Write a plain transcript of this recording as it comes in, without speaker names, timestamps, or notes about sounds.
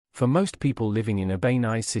For most people living in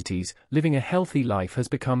urbanized cities, living a healthy life has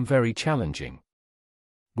become very challenging.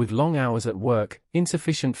 With long hours at work,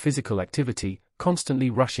 insufficient physical activity,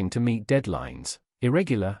 constantly rushing to meet deadlines,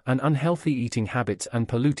 irregular and unhealthy eating habits and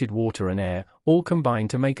polluted water and air, all combine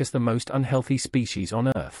to make us the most unhealthy species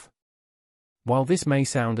on Earth. While this may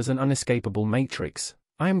sound as an unescapable matrix,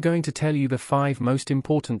 I am going to tell you the 5 most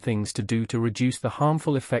important things to do to reduce the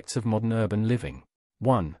harmful effects of modern urban living.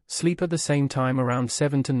 1. Sleep at the same time around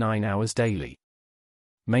 7 to 9 hours daily.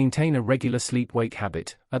 Maintain a regular sleep-wake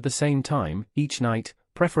habit, at the same time, each night,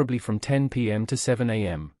 preferably from 10 p.m. to 7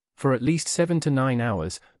 a.m., for at least 7 to 9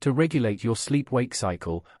 hours, to regulate your sleep-wake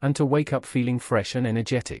cycle, and to wake up feeling fresh and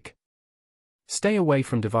energetic. Stay away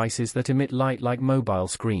from devices that emit light like mobile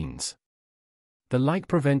screens. The light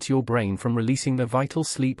prevents your brain from releasing the vital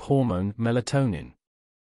sleep hormone, melatonin.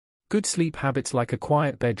 Good sleep habits like a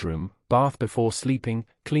quiet bedroom, bath before sleeping,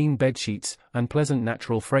 clean bedsheets, and pleasant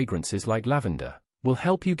natural fragrances like lavender will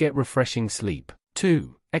help you get refreshing sleep.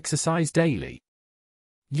 2. Exercise daily.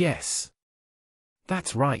 Yes.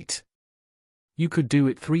 That's right. You could do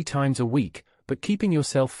it 3 times a week, but keeping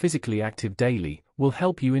yourself physically active daily will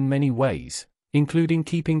help you in many ways, including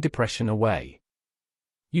keeping depression away.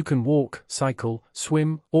 You can walk, cycle,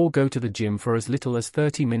 swim, or go to the gym for as little as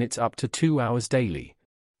 30 minutes up to 2 hours daily.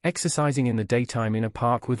 Exercising in the daytime in a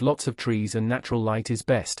park with lots of trees and natural light is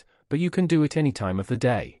best, but you can do it any time of the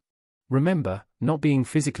day. Remember, not being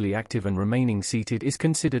physically active and remaining seated is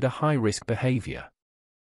considered a high-risk behavior.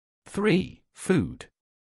 3. Food.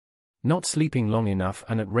 Not sleeping long enough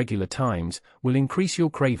and at regular times will increase your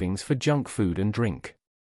cravings for junk food and drink.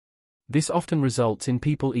 This often results in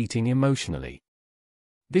people eating emotionally.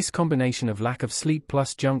 This combination of lack of sleep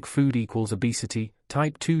plus junk food equals obesity,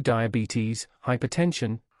 type 2 diabetes,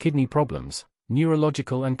 hypertension, kidney problems,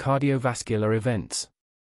 neurological and cardiovascular events.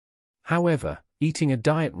 However, eating a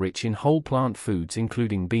diet rich in whole plant foods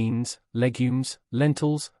including beans, legumes,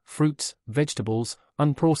 lentils, fruits, vegetables,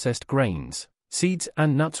 unprocessed grains, seeds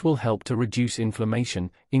and nuts will help to reduce inflammation,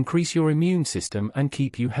 increase your immune system and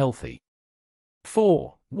keep you healthy.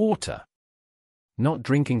 4. Water. Not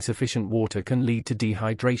drinking sufficient water can lead to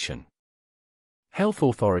dehydration. Health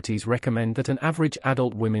authorities recommend that an average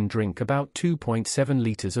adult women drink about 2.7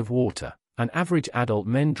 liters of water, and average adult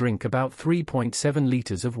men drink about 3.7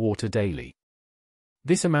 liters of water daily.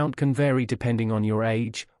 This amount can vary depending on your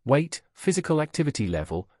age, weight, physical activity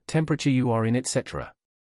level, temperature you are in, etc.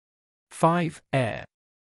 5. Air.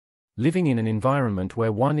 Living in an environment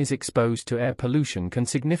where one is exposed to air pollution can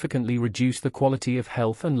significantly reduce the quality of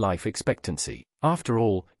health and life expectancy. After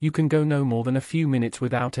all, you can go no more than a few minutes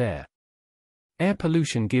without air. Air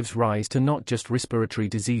pollution gives rise to not just respiratory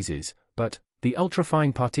diseases, but the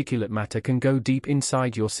ultrafine particulate matter can go deep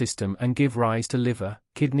inside your system and give rise to liver,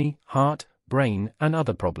 kidney, heart, brain, and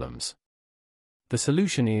other problems. The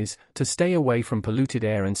solution is to stay away from polluted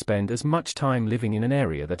air and spend as much time living in an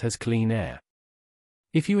area that has clean air.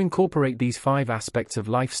 If you incorporate these 5 aspects of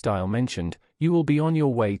lifestyle mentioned, you will be on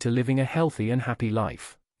your way to living a healthy and happy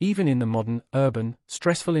life, even in the modern, urban,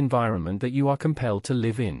 stressful environment that you are compelled to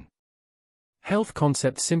live in. Health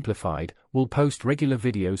Concepts Simplified will post regular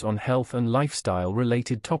videos on health and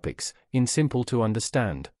lifestyle-related topics in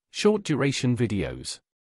simple-to-understand, short-duration videos.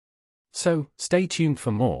 So, stay tuned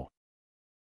for more.